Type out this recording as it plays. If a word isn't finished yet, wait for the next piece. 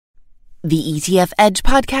The ETF Edge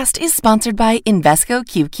podcast is sponsored by Invesco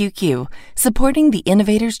QQQ, supporting the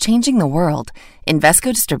innovators changing the world.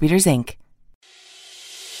 Invesco Distributors, Inc.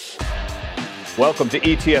 Welcome to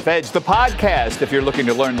ETF Edge, the podcast. If you're looking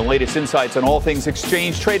to learn the latest insights on all things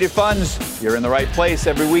exchange-traded funds, you're in the right place.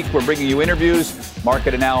 Every week, we're bringing you interviews,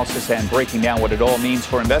 market analysis, and breaking down what it all means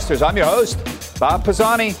for investors. I'm your host, Bob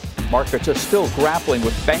Pisani. Markets are still grappling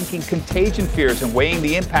with banking contagion fears and weighing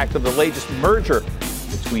the impact of the latest merger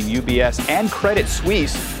between UBS and Credit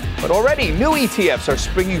Suisse. But already, new ETFs are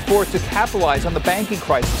springing forth to capitalize on the banking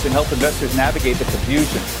crisis and help investors navigate the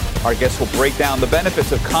confusion. Our guests will break down the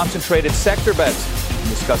benefits of concentrated sector bets and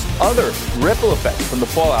discuss other ripple effects from the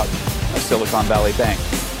fallout of Silicon Valley Bank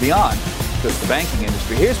beyond just the banking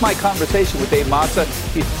industry. Here's my conversation with Dave Mazza.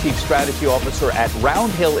 He's the Chief Strategy Officer at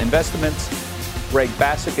Roundhill Investments. Greg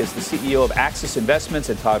Bassuk is the CEO of Axis Investments,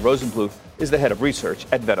 and Todd Rosenbluth is the head of research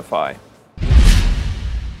at VettaFi.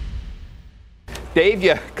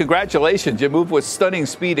 Dave, congratulations. You moved with stunning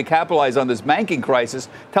speed to capitalize on this banking crisis.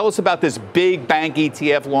 Tell us about this big bank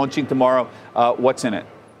ETF launching tomorrow. What's in it?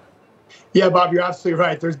 Yeah, Bob, you're absolutely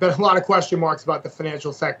right. There's been a lot of question marks about the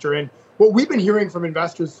financial sector. And what we've been hearing from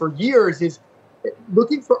investors for years is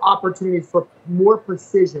looking for opportunities for more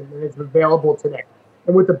precision than is available today.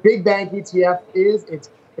 And what the big bank ETF is, it's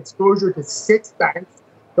exposure to 6 banks,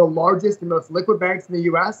 the largest and most liquid banks in the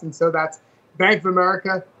U.S. And so that's Bank of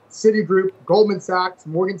America, Citigroup, Goldman Sachs,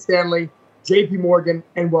 Morgan Stanley, JP Morgan,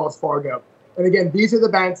 and Wells Fargo. And again, these are the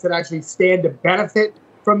banks that actually stand to benefit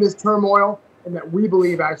from this turmoil and that we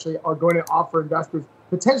believe actually are going to offer investors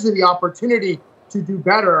potentially the opportunity to do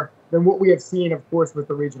better than what we have seen, of course, with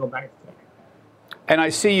the regional banks today. And I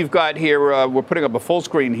see you've got here, we're putting up a full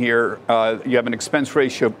screen here. You have an expense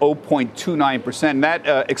ratio of 0.29%. And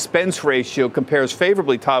that expense ratio compares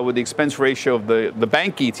favorably, Todd, with the expense ratio of the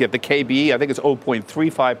bank ETF, the KBE. I think it's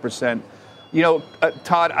 0.35%. You know,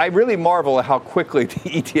 Todd, I really marvel at how quickly the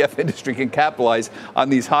ETF industry can capitalize on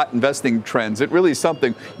these hot investing trends. It really is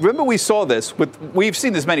something. Remember, we saw this we've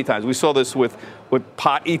seen this many times. We saw this with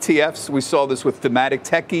pot ETFs. We saw this with thematic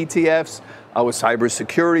tech ETFs. With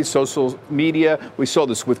cybersecurity, social media. We saw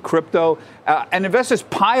this with crypto. And investors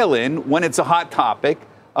pile in when it's a hot topic,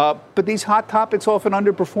 but these hot topics often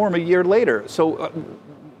underperform a year later. So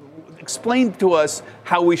explain to us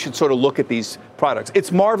how we should sort of look at these products.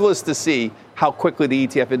 It's marvelous to see how quickly the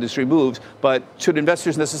ETF industry moves, but should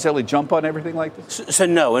investors necessarily jump on everything like this? So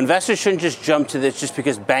no, investors shouldn't just jump to this just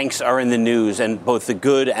because banks are in the news and both the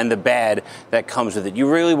good and the bad that comes with it.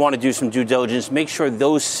 You really want to do some due diligence, make sure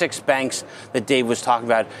those 6 banks that Dave was talking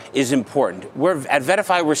about is important. At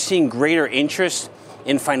VettaFi, we're seeing greater interest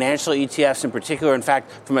in financial ETFs in particular. In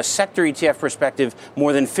fact, from a sector ETF perspective,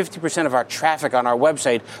 more than 50% of our traffic on our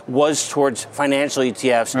website was towards financial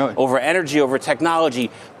ETFs, really? Over energy, over technology.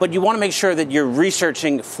 But you want to make sure that you're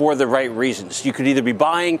researching for the right reasons. You could either be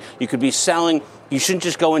buying, you could be selling. You shouldn't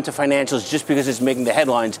just go into financials just because it's making the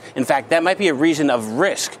headlines. In fact, that might be a reason of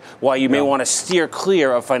risk why you may want to steer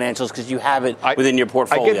clear of financials because you have it within your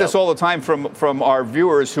portfolio. I get this all the time from our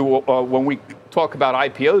viewers who, when we talk about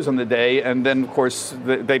IPOs on the day, and then, of course,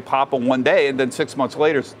 they pop on one day, and then 6 months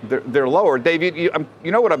later, they're lower. Dave, you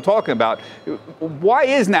know what I'm talking about. Why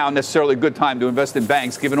is now necessarily a good time to invest in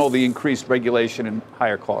banks, given all the increased regulation and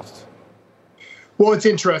higher costs? Well, it's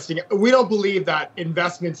interesting. We don't believe that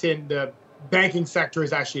investments in the banking sector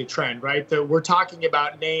is actually a trend, right? We're talking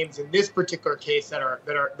about names in this particular case that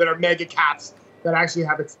are mega caps that actually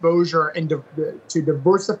have exposure and to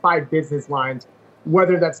diversified business lines,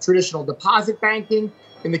 whether that's traditional deposit banking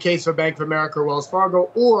in the case of Bank of America or Wells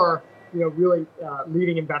Fargo, or really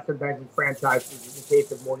leading investment banking franchises in the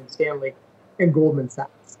case of Morgan Stanley and Goldman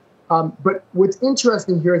Sachs. But what's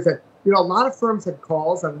interesting here is that a lot of firms had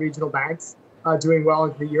calls on regional banks doing well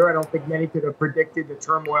into the year. I don't think many could have predicted the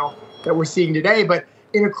turmoil that we're seeing today. But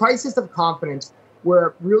in a crisis of confidence,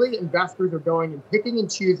 where really investors are going and picking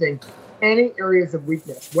and choosing any areas of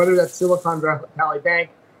weakness, whether that's Silicon Valley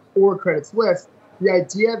Bank or Credit Suisse, the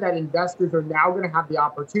idea that investors are now going to have the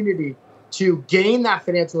opportunity to gain that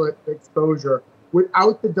financial exposure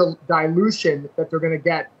without the dilution that they're going to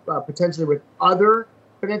get potentially with other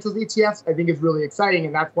financial ETFs, I think is really exciting.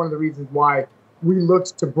 And that's one of the reasons why we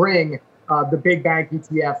looked to bring the big bank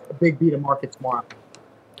ETF, a big B to market tomorrow.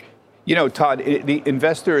 You know, Todd, the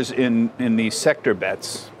investors in these sector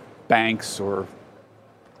bets, banks or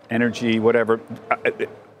energy, whatever,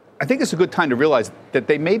 I think it's a good time to realize that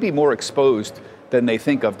they may be more exposed than they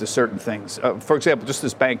think of to certain things. For example, just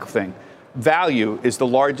this bank thing. Value is the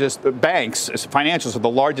largest, banks, financials are the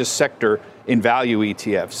largest sector in value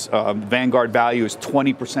ETFs. Vanguard Value is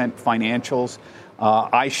 20% financials.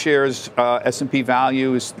 iShares S&P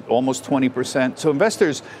value is almost 20%. So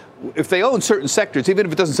investors, if they own certain sectors, even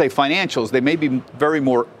if it doesn't say financials, they may be very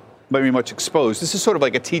much exposed. This is sort of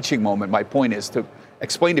like a teaching moment. My point is to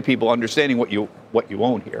explain to people understanding what you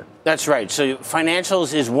own here. That's right. So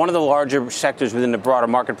financials is one of the larger sectors within the broader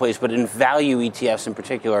marketplace, but in value ETFs in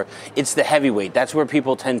particular, it's the heavyweight. That's where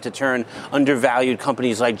people tend to turn undervalued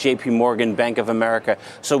companies like JP Morgan, Bank of America.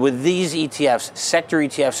 So with these ETFs, sector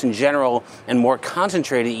ETFs in general, and more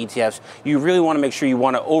concentrated ETFs, you really want to make sure you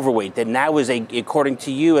want to overweight. That now is, according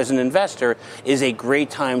to you as an investor, is a great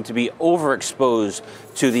time to be overexposed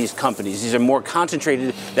to these companies. These are more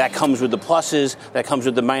concentrated. That comes with the pluses, that comes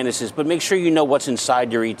with the minuses, but make sure you know what's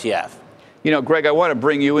inside your ETF. You know, Greg, I want to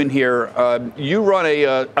bring you in here. You run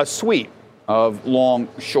a suite of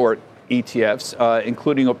long-short ETFs,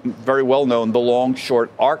 including a very well-known, the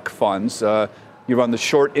long-short ARC funds. You run the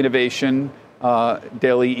Short Innovation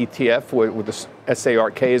Daily ETF with the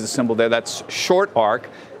SARK as a symbol there. That's Short ARC.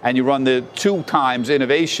 And you run the 2x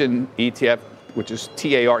Innovation ETF, which is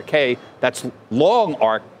TARK. That's Long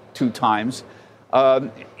ARC 2x.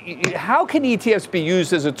 How can ETFs be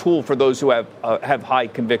used as a tool for those who have high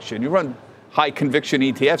conviction? You run high conviction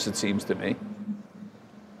ETFs, it seems to me.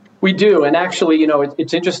 We do. And actually, you know,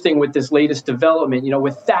 it's interesting with this latest development, you know,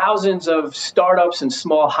 with thousands of startups and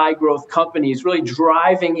small high growth companies really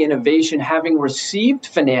driving innovation, having received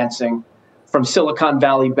financing from Silicon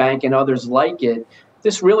Valley Bank and others like it,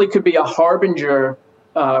 this really could be a harbinger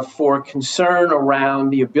for concern around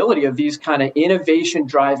the ability of these kind of innovation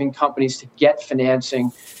driving companies to get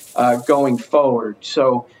financing going forward.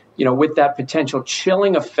 So, you know, with that potential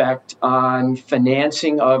chilling effect on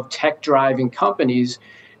financing of tech driving companies,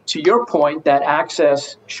 to your point, that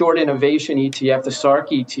Access Short Innovation ETF, the SARK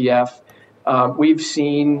ETF, we've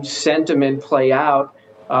seen sentiment play out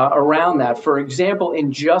around that. For example,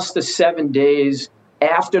 in just the 7 days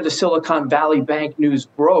after the Silicon Valley Bank news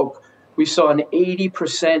broke, we saw an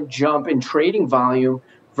 80% jump in trading volume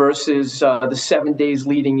versus the 7 days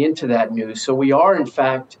leading into that news. So we are, in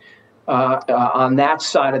fact, on that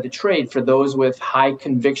side of the trade for those with high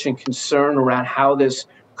conviction concern around how this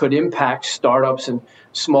could impact startups and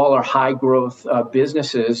smaller high growth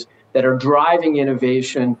businesses that are driving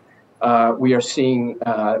innovation. We are seeing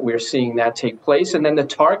that take place. And then the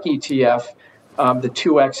TARK ETF, the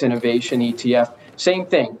 2X Innovation ETF, same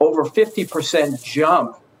thing, over 50%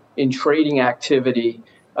 jump in trading activity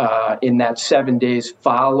in that 7 days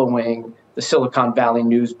following the Silicon Valley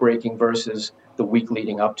news breaking versus the week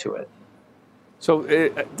leading up to it. So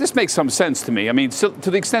this makes some sense to me. I mean, to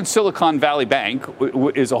the extent Silicon Valley Bank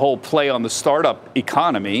is a whole play on the startup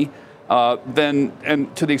economy, then,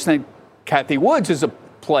 and to the extent Cathie Woods is a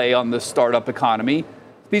play on the startup economy,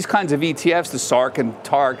 these kinds of ETFs, the SARK and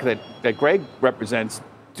TARK that Greg represents,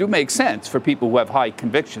 do make sense for people who have high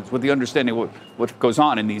convictions with the understanding of what goes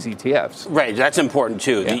on in these ETFs. Right, that's important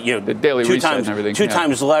too. Yeah. The daily reset and everything. Two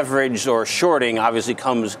times leverage or shorting obviously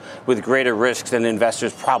comes with greater risks than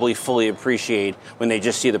investors probably fully appreciate when they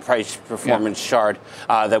just see the price performance chart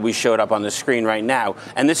that we showed up on the screen right now.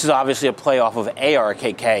 And this is obviously a play off of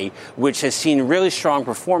ARKK, which has seen really strong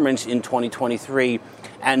performance in 2023.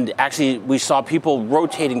 And actually, we saw people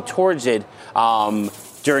rotating towards it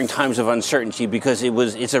during times of uncertainty because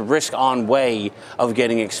it's a risk-on way of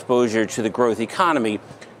getting exposure to the growth economy.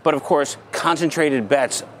 But of course, concentrated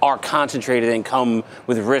bets are concentrated and come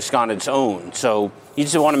with risk on its own. So you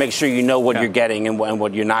just want to make sure you know what you're getting and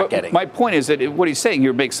what you're not getting. My point is that what he's saying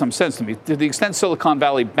here makes some sense to me. To the extent Silicon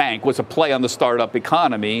Valley Bank was a play on the startup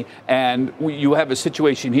economy, and you have a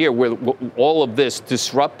situation here where all of this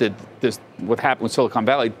disrupted what happened with Silicon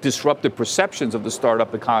Valley, disrupted perceptions of the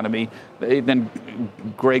startup economy. Then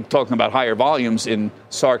Greg talking about higher volumes in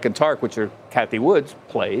SARK and TARK, which are Cathie Woods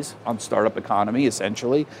plays on startup economy,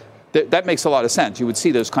 essentially. That makes a lot of sense. You would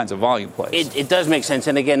see those kinds of volume plays. It does make sense.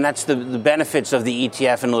 And again, that's the benefits of the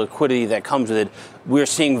ETF and the liquidity that comes with it. We're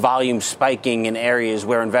seeing volume spiking in areas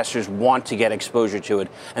where investors want to get exposure to it.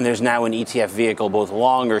 And there's now an ETF vehicle, both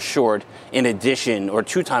long or short, in addition, or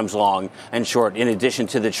 2 times long and short, in addition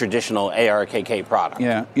to the traditional ARKK product.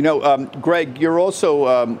 Yeah. You know, Greg, you're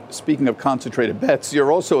also, speaking of concentrated bets,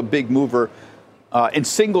 you're also a big mover in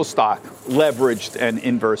single stock, leveraged and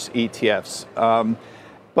inverse ETFs.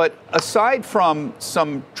 But aside from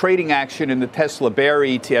some trading action in the Tesla Bear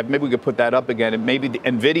ETF, maybe we could put that up again, and maybe the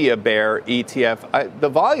NVIDIA Bear ETF, the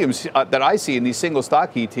volumes that I see in these single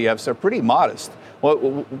stock ETFs are pretty modest.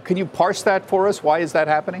 Well, can you parse that for us? Why is that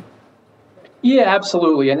happening? Yeah,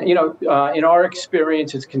 absolutely. And, you know, in our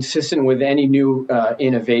experience, it's consistent with any new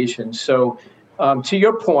innovation. So To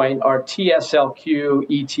your point, our TSLQ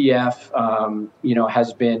ETF,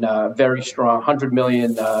 has been very strong, 100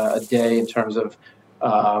 million a day in terms of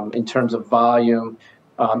volume.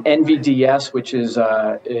 NVDS, which is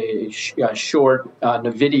a short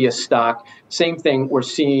NVIDIA stock, same thing. We're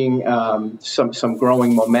seeing some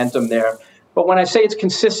growing momentum there. But when I say it's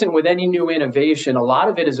consistent with any new innovation, a lot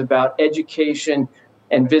of it is about education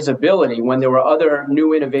and visibility. When there were other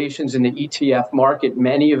new innovations in the ETF market,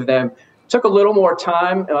 many of them took a little more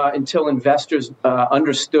time until investors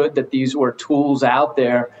understood that these were tools out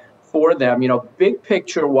there for them. Big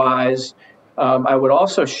picture wise, I would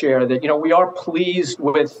also share that, we are pleased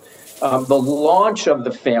with the launch of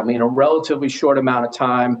the family in a relatively short amount of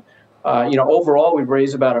time. Overall, we've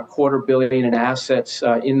raised about $250 million in assets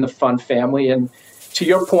in the fund family. And to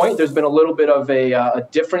your point, there's been a little bit of a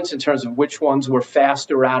difference in terms of which ones were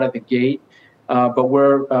faster out of the gate. But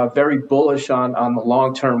we're very bullish on the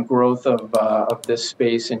long-term growth of this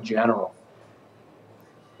space in general.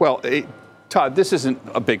 Well, Todd, this isn't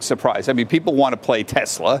a big surprise. I mean, people want to play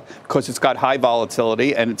Tesla because it's got high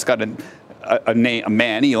volatility and it's got a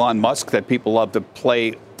man, Elon Musk, that people love to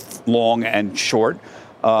play long and short.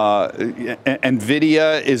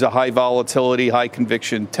 NVIDIA is a high volatility, high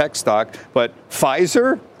conviction tech stock, but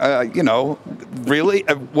Pfizer, really,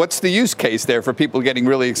 what's the use case there for people getting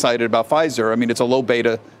really excited about Pfizer? I mean, it's a low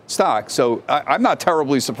beta stock. So I'm not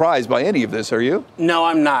terribly surprised by any of this. Are you? No,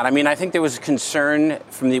 I'm not. I mean, I think there was a concern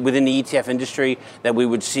within the ETF industry that we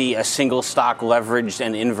would see a single stock leveraged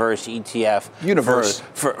and inverse ETF universe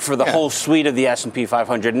for the whole suite of the S&P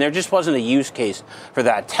 500. And there just wasn't a use case for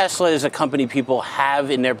that. Tesla is a company people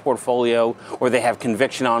have in their portfolio or they have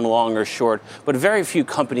conviction on long or short, but very few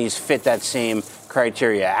companies fit that same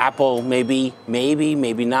criteria. Apple, maybe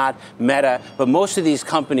not. Meta, but most of these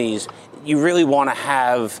companies, you really want to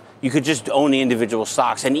have, you could just own the individual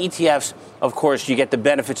stocks. And ETFs, of course, you get the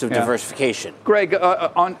benefits of diversification. Greg,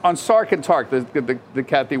 on SARK and TARK, the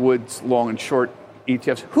Cathie Woods long and short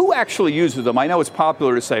ETFs, who actually uses them? I know it's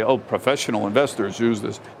popular to say, professional investors use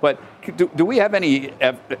this. But do we have any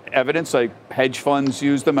evidence, like hedge funds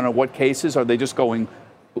use them, and in what cases? Are they just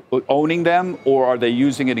owning them, or are they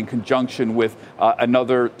using it in conjunction with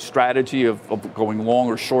another strategy of going long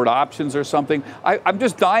or short options or something? I'm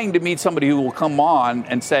just dying to meet somebody who will come on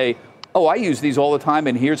and say, I use these all the time,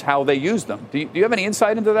 and here's how they use them. Do you have any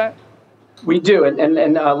insight into that? We do,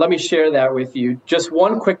 and let me share that with you. Just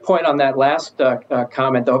one quick point on that last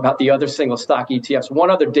comment, though, about the other single stock ETFs. One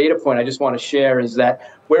other data point I just want to share is that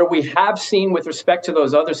where we have seen with respect to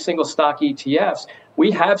those other single stock ETFs, we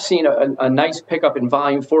have seen a nice pickup in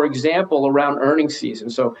volume, for example, around earnings season.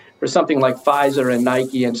 So for something like Pfizer and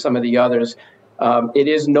Nike and some of the others, it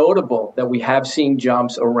is notable that we have seen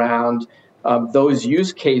jumps around those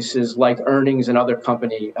use cases like earnings and other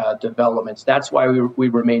company developments. That's why we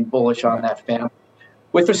remain bullish on that family.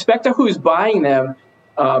 With respect to who's buying them,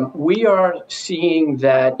 we are seeing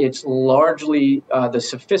that it's largely the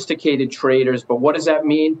sophisticated traders. But what does that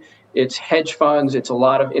mean? It's hedge funds. It's a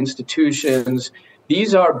lot of institutions.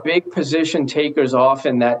 These are big position takers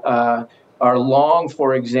often that are long,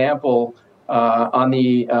 for example, on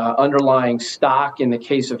the underlying stock in the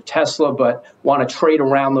case of Tesla, but want to trade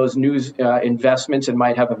around those news investments and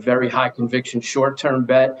might have a very high conviction short-term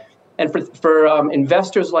bet. And for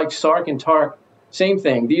investors like SARK and TARK, same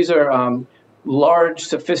thing. These are large,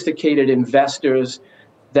 sophisticated investors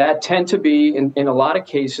that tend to be, in a lot of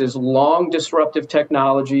cases, long disruptive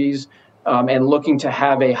technologies and looking to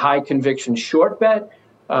have a high conviction short bet,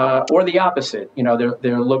 or the opposite.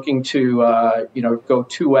 They're looking to go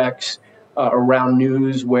 2x around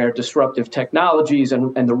news where disruptive technologies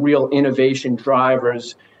and the real innovation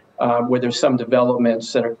drivers, where there's some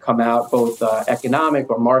developments that have come out both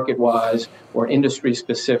economic or market-wise or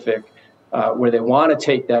industry-specific, where they want to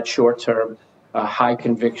take that short-term high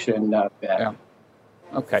conviction bet. Yeah.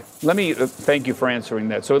 Okay. Let me thank you for answering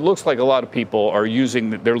that. So it looks like a lot of people are using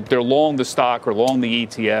they're long the stock or long the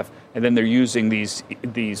ETF, and then they're using these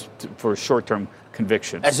for short-term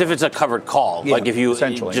conviction. As if it's a covered call. Like if you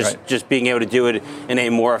essentially just being able to do it in a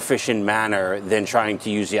more efficient manner than trying to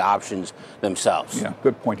use the options themselves. Yeah,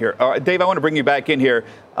 good point here. Dave, I want to bring you back in here.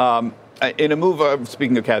 In a move,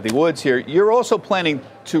 speaking of Cathie Woods here, you're also planning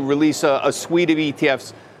to release a suite of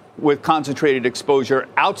ETFs with concentrated exposure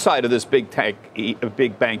outside of this big bank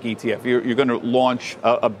ETF. You're going to launch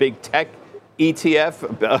a big tech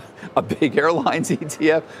ETF, a big airlines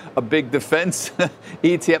ETF, a big defense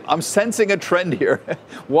ETF. I'm sensing a trend here.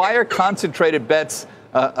 Why are concentrated bets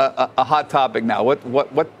a hot topic now?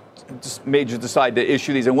 What just made you decide to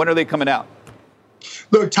issue these, and when are they coming out?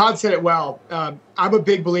 Look, Todd said it well. I'm a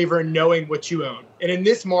big believer in knowing what you own, and in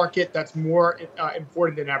this market, that's more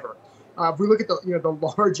important than ever. If we look at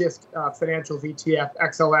the largest financials ETF,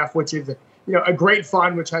 XLF, which is a great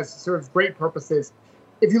fund which serves great purposes.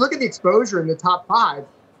 If you look at the exposure in the top 5,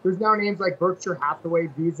 there's now names like Berkshire Hathaway,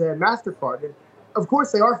 Visa, and MasterCard. And of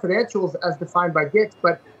course, they are financials as defined by GICS,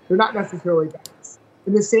 but they're not necessarily banks.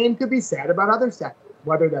 And the same could be said about other sectors,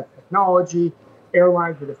 whether that's technology,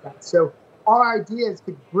 airlines, or defense. So our idea is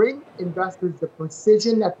to bring investors the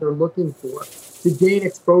precision that they're looking for to gain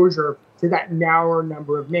exposure to that narrower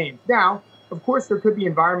number of names. Now, of course, there could be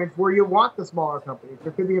environments where you want the smaller companies.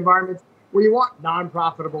 There could be environments where you want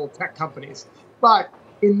non-profitable tech companies. But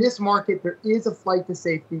in this market, there is a flight to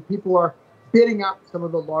safety. People are bidding up some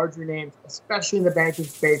of the larger names, especially in the banking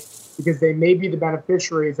space, because they may be the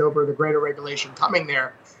beneficiaries over the greater regulation coming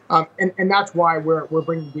there. And that's why we're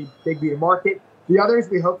bringing Big B to market. The others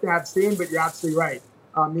we hope to have soon, but you're absolutely right.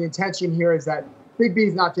 The intention here is that Big B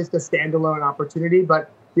is not just a standalone opportunity,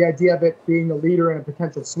 but the idea of it being a leader in a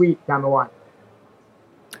potential suite down the line.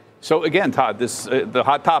 So again, Todd, the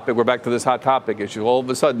hot topic. We're back to this hot topic issue. All of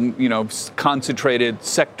a sudden, concentrated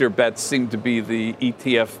sector bets seem to be the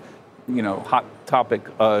ETF, hot topic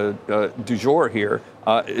du jour here.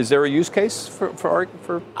 Is there a use case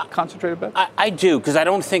for concentrated bets? I do, because I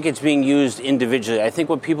don't think it's being used individually. I think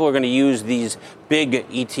what people are going to use these big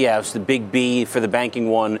ETFs, the Big B for the banking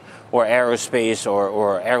one, or aerospace,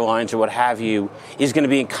 or airlines, or what have you, is going to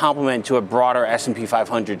be in complement to a broader S&P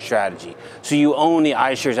 500 strategy. So you own the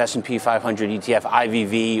iShares S&P 500 ETF,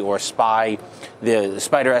 IVV, or SPY, the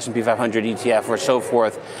Spider S&P 500 ETF, or so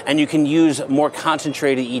forth, and you can use more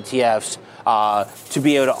concentrated ETFs to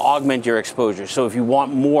be able to augment your exposure. So if you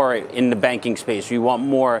want more in the banking space, or you want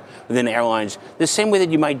more within airlines, the same way that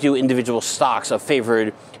you might do individual stocks of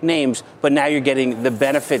favored names, but now you're getting the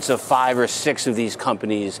benefits of 5 or 6 of these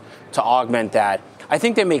companies to augment that. I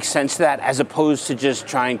think that makes sense to that, as opposed to just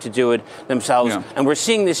trying to do it themselves. Yeah. And we're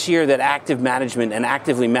seeing this year that active management and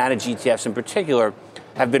actively managed ETFs in particular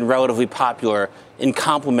have been relatively popular in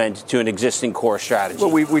complement to an existing core strategy.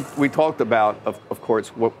 Well, we talked about, of course,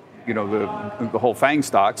 what the whole FANG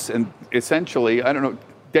stocks, and essentially, I don't know,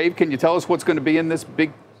 Dave, can you tell us what's going to be in this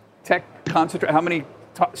big tech concentrate? How many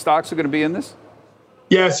stocks are going to be in this?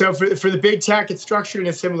 Yeah, so for the big tech, it's structured in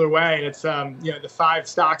a similar way, and it's the 5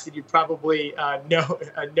 stocks that you probably know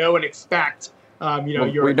and expect.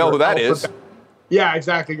 We know who that is. Yeah,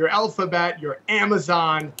 exactly. Your Alphabet, your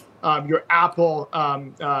Amazon, your Apple,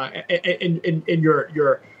 and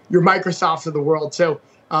your Microsofts of the world. So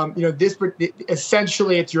this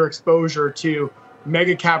essentially it's your exposure to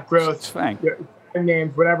mega cap growth,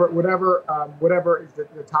 names, whatever is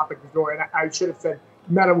the topic du jour. And I should have said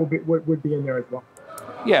Meta would be in there as well.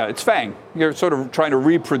 Yeah, it's FANG. You're sort of trying to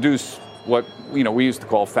reproduce what we used to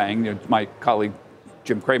call FANG. My colleague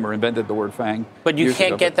Jim Cramer invented the word FANG. But you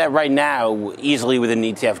can't get that right now easily with an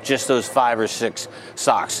ETF, just those 5 or 6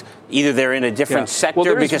 stocks. Either they're in a different sector.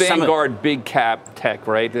 Well, there's Vanguard big cap tech,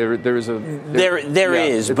 right? There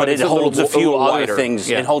is, but it holds a few other things.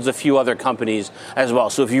 Yeah. It holds a few other companies as well.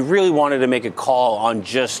 So if you really wanted to make a call on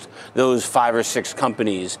just those 5 or 6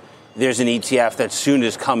 companies, there's an ETF that soon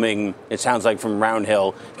is coming, it sounds like, from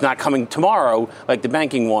Roundhill. It's not coming tomorrow, like the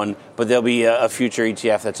banking one, but there'll be a future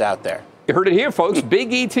ETF that's out there. You heard it here, folks.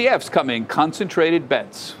 Big ETFs coming, concentrated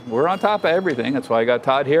bets. We're on top of everything. That's why I got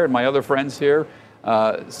Todd here and my other friends here.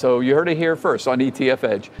 So you heard it here first on ETF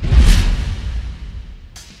Edge.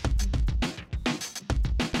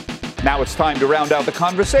 Now it's time to round out the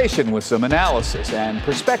conversation with some analysis and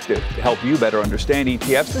perspective to help you better understand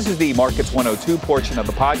ETFs. This is the Markets 102 portion of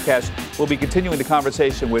the podcast. We'll be continuing the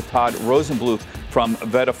conversation with Todd Rosenbluth from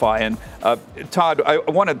VettaFi. And Todd, I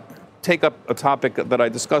want to take up a topic that I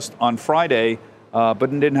discussed on Friday, but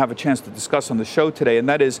didn't have a chance to discuss on the show today, and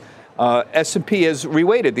that is S&P has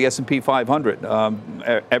reweighted the S&P 500.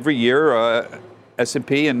 Every year,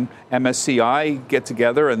 S&P and MSCI get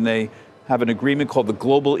together and they have an agreement called the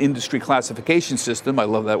Global Industry Classification System. I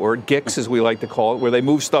love that word, GICS as we like to call it, where they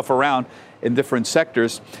move stuff around in different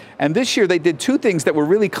sectors. And this year they did 2 things that were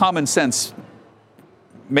really common sense,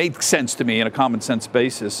 made sense to me on a common sense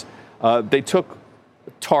basis. They took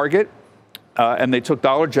Target and they took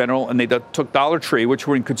Dollar General and they took Dollar Tree, which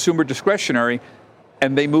were in consumer discretionary,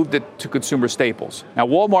 and they moved it to consumer staples. Now,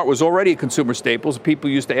 Walmart was already a consumer staples. People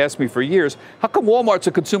used to ask me for years, how come Walmart's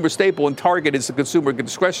a consumer staple and Target is a consumer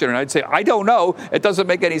discretionary? And I'd say, I don't know. It doesn't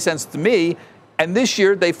make any sense to me. And this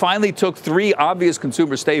year, they finally took 3 obvious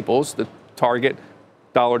consumer staples, the Target,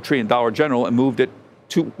 Dollar Tree, and Dollar General, and moved it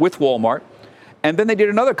with Walmart. And then they did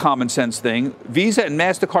another common sense thing. Visa and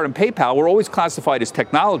MasterCard and PayPal were always classified as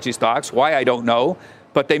technology stocks. Why, I don't know.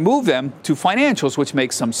 But they moved them to financials, which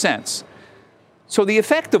makes some sense. So the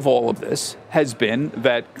effect of all of this has been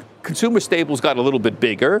that consumer staples got a little bit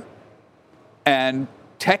bigger, and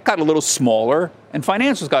tech got a little smaller, and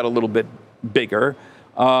financials got a little bit bigger.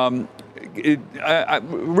 I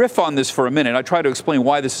riff on this for a minute. I try to explain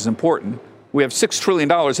why this is important. We have $6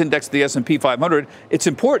 trillion indexed to the S&P 500. It's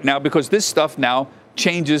important now because this stuff now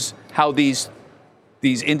changes how these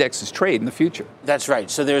indexes trade in the future. That's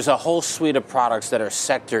right. So there's a whole suite of products that are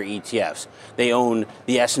sector ETFs. They own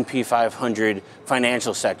the S&P 500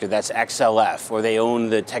 financial sector, that's XLF, or they own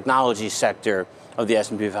the technology sector of the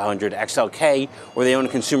S&P 500, XLK, or they own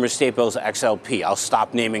consumer staples, XLP. I'll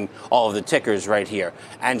stop naming all of the tickers right here.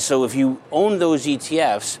 And so if you own those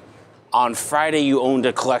ETFs, on Friday you owned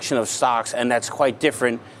a collection of stocks, and that's quite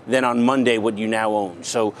different than on Monday what you now own.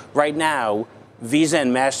 So right now, Visa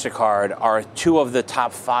and MasterCard are two of the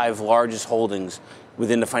top 5 largest holdings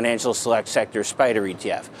within the financial select sector SPDR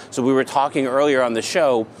ETF. So we were talking earlier on the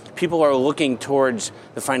show, people are looking towards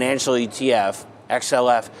the financial ETF,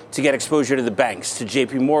 XLF, to get exposure to the banks, to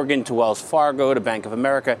JP Morgan, to Wells Fargo, to Bank of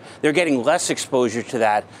America. They're getting less exposure to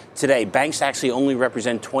that today. Banks actually only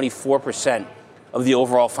represent 24% of the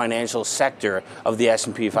overall financial sector of the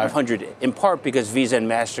S&P 500, in part because Visa and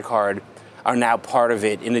MasterCard are now part of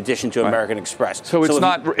it, in addition to American Express. So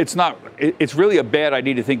it's really a bad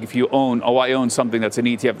idea to think if you own, I own something that's an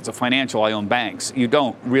ETF, it's a financial, I own banks. You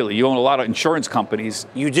don't really. You own a lot of insurance companies.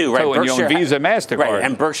 You do, right? And you own Visa, MasterCard. Right,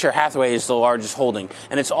 and Berkshire Hathaway is the largest holding.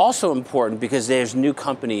 And it's also important because there's new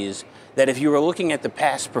companies that if you were looking at the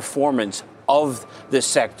past performance of the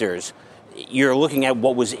sectors, you're looking at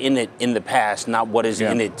what was in it in the past, not what is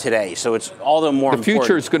in it today. So it's all the more important. The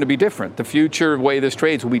future is going to be different. The future way this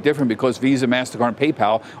trades will be different because Visa, MasterCard, and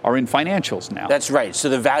PayPal are in financials now. That's right. So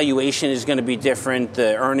the valuation is going to be different.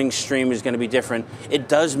 The earnings stream is going to be different. It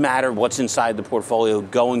does matter what's inside the portfolio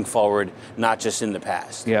going forward, not just in the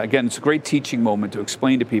past. Yeah, again, it's a great teaching moment to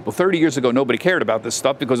explain to people. 30 years ago, nobody cared about this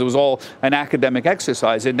stuff because it was all an academic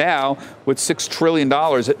exercise. And now, with $6 trillion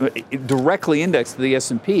directly indexed to the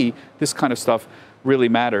S&P, this kind of stuff really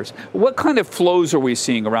matters. What kind of flows are we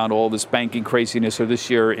seeing around all this banking craziness or this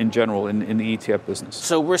year in general in the ETF business?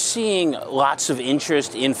 So we're seeing lots of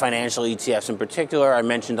interest in financial ETFs in particular. I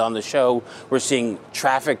mentioned on the show, we're seeing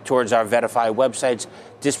traffic towards our VettaFi websites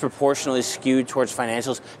disproportionately skewed towards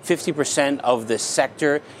financials. 50% of the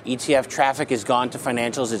sector ETF traffic has gone to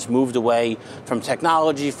financials. It's moved away from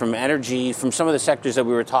technology, from energy, from some of the sectors that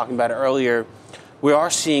we were talking about earlier. We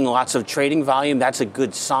are seeing lots of trading volume. That's a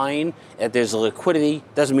good sign that there's a liquidity.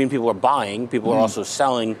 Doesn't mean people are buying. People are also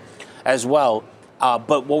selling as well.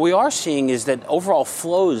 But what we are seeing is that overall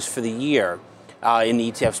flows for the year in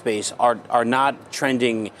the ETF space are not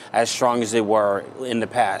trending as strong as they were in the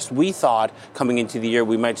past. We thought coming into the year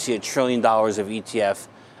we might see $1 trillion of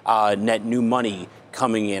ETF net new money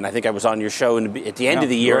coming in. I think I was on your show at the end of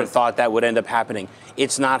the year and thought that would end up happening.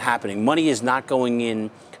 It's not happening. Money is not going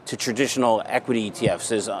in to traditional equity ETFs.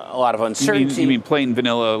 There's a lot of uncertainty. You mean plain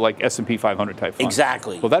vanilla, like S&P 500 type funds?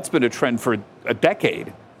 Exactly. Well, that's been a trend for a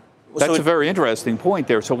decade. That's a very interesting point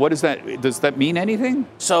there. So what is that? Does that mean anything?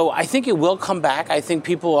 So I think it will come back. I think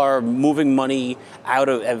people are moving money out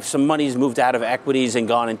of, some money has moved out of equities and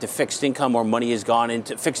gone into fixed income, or money has gone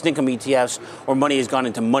into fixed income ETFs, or money has gone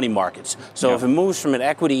into money markets. So if it moves from an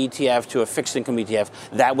equity ETF to a fixed income ETF,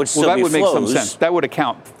 that would still be flows. Well, that would make some sense. That would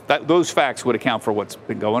account, those facts would account for what's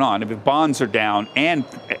been going on. If bonds are down and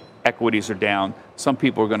equities are down, some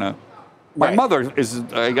people are going to. My mother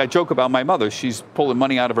I joke about my mother. She's pulling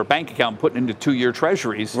money out of her bank account and putting it into 2-year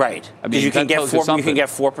treasuries. Right. I mean, you can get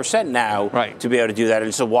 4% now to be able to do that.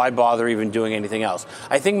 And so why bother even doing anything else?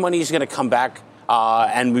 I think money is going to come back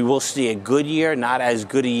and we will see a good year, not as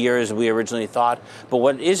good a year as we originally thought. But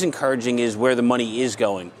what is encouraging is where the money is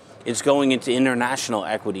going. It's going into international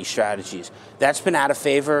equity strategies. That's been out of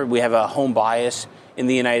favor. We have a home bias in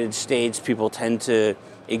the United States. People tend to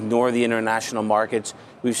ignore the international markets.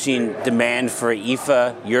 We've seen demand for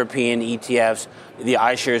EFA, European ETFs. The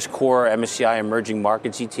iShares Core MSCI Emerging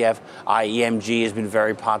Markets ETF, IEMG, has been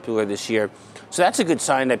very popular this year. So that's a good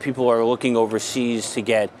sign that people are looking overseas to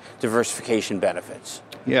get diversification benefits.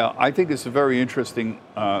 Yeah, I think it's a very interesting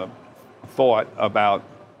thought about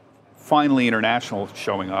finally international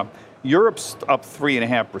showing up. Europe's up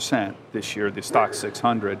 3.5% this year, the stock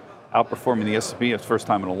 600, outperforming the S&P. It's the first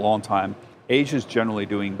time in a long time. Asia's generally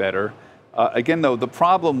doing better. Again, though, the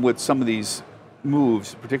problem with some of these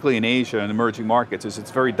moves, particularly in Asia and emerging markets, is it's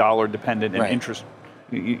very dollar dependent and interest,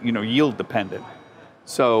 yield dependent.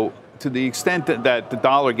 So to the extent that the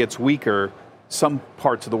dollar gets weaker, some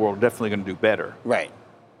parts of the world are definitely going to do better. Right.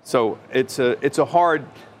 So it's a hard.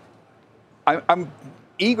 I'm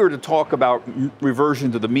eager to talk about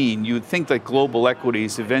reversion to the mean. You would think that global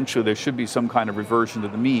equities, eventually there should be some kind of reversion to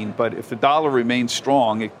the mean, but if the dollar remains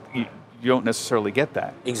strong, you don't necessarily get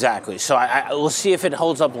that. Exactly. So we'll see if it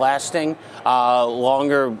holds up lasting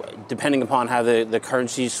longer, depending upon how the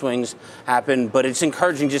currency swings happen. But it's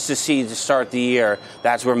encouraging just to see to start the year,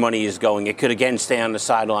 that's where money is going. It could again stay on the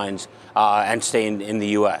sidelines and stay in the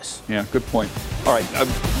U.S. Yeah, good point. All right.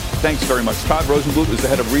 Thanks very much. Todd Rosenbluth is the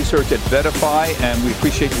head of research at VettaFi, and we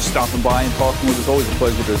appreciate you stopping by and talking with us. Always a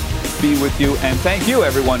pleasure to be with you. And thank you,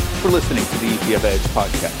 everyone, for listening to the ETF Edge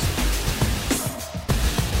podcast.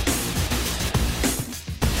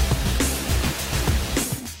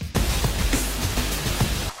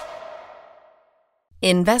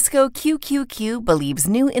 Invesco QQQ believes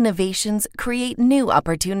new innovations create new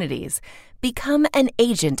opportunities. Become an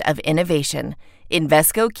agent of innovation.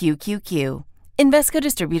 Invesco QQQ. Invesco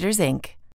Distributors, Inc.